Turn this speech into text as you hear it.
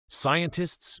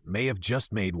Scientists may have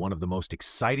just made one of the most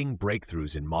exciting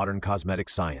breakthroughs in modern cosmetic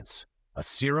science, a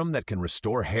serum that can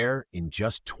restore hair in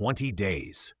just 20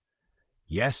 days.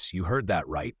 Yes, you heard that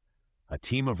right. A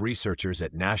team of researchers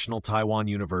at National Taiwan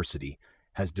University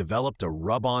has developed a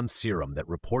rub-on serum that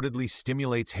reportedly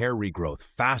stimulates hair regrowth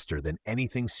faster than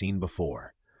anything seen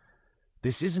before.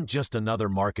 This isn't just another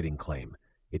marketing claim.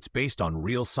 It's based on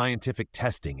real scientific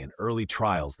testing and early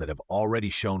trials that have already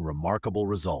shown remarkable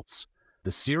results.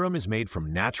 The serum is made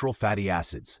from natural fatty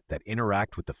acids that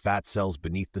interact with the fat cells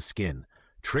beneath the skin,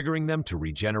 triggering them to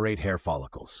regenerate hair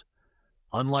follicles.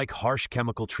 Unlike harsh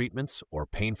chemical treatments or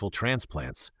painful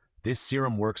transplants, this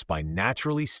serum works by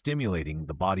naturally stimulating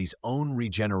the body's own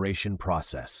regeneration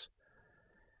process.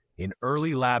 In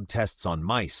early lab tests on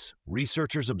mice,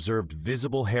 researchers observed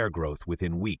visible hair growth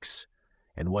within weeks.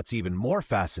 And what's even more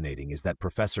fascinating is that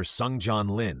Professor Sung-John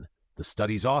Lin, the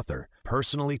study's author,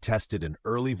 personally tested an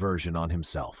early version on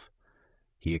himself.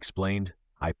 He explained,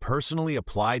 "I personally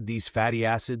applied these fatty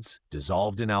acids,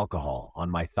 dissolved in alcohol, on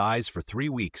my thighs for 3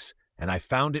 weeks, and I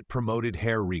found it promoted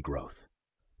hair regrowth."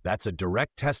 That's a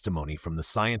direct testimony from the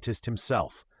scientist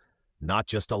himself, not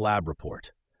just a lab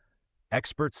report.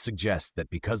 Experts suggest that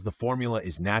because the formula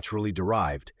is naturally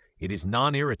derived, it is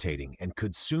non-irritating and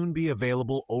could soon be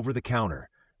available over the counter,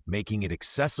 making it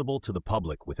accessible to the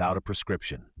public without a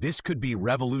prescription. This could be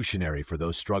revolutionary for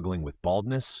those struggling with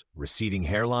baldness, receding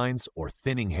hairlines, or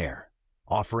thinning hair,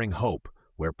 offering hope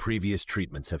where previous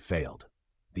treatments have failed.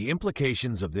 The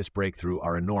implications of this breakthrough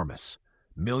are enormous.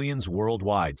 Millions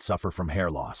worldwide suffer from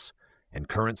hair loss, and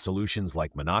current solutions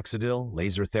like minoxidil,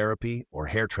 laser therapy, or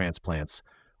hair transplants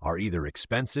are either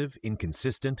expensive,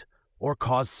 inconsistent, or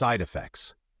cause side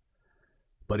effects.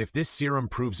 But if this serum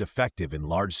proves effective in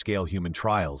large-scale human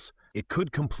trials, it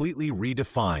could completely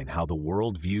redefine how the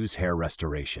world views hair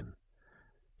restoration.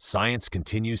 Science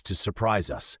continues to surprise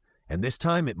us, and this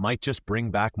time it might just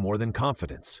bring back more than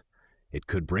confidence. It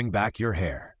could bring back your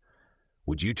hair.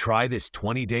 Would you try this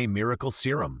 20-day miracle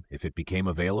serum if it became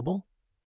available?